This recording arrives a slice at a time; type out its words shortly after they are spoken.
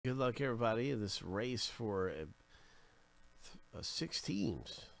Good luck, everybody, in this race for 6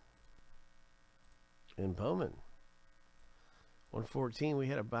 teams in Bowman. 114. We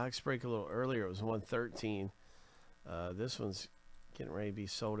had a box break a little earlier. It was 113. This one's getting ready to be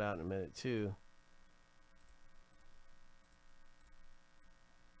sold out in a minute, too.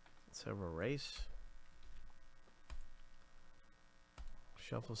 Let's have a race.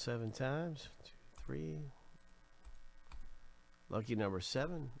 Shuffle 7 times. 2, 3. Lucky number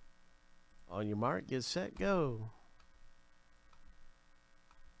 7. On your mark, get set, go.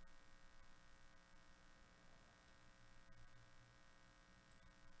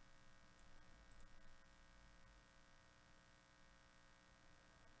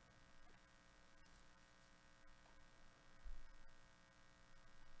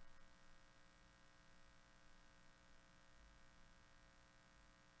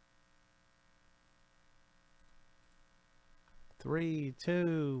 Three,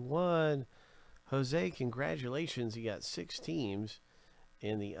 2, 1. Jose, congratulations. You got 6 teams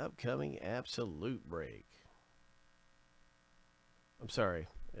in the upcoming absolute break. I'm sorry,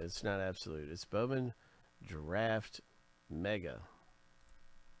 it's not absolute. It's Bowman Draft Mega.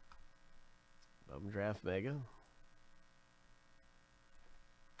 Bowman Draft Mega.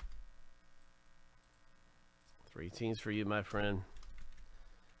 Three teams for you, my friend.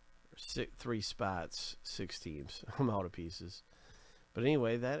 3 spots, 6 teams. I'm out of pieces. But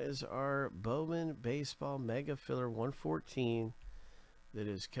anyway, that is our Bowman Baseball Mega Filler 114 that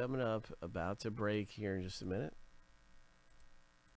is coming up, about to break here in just a minute.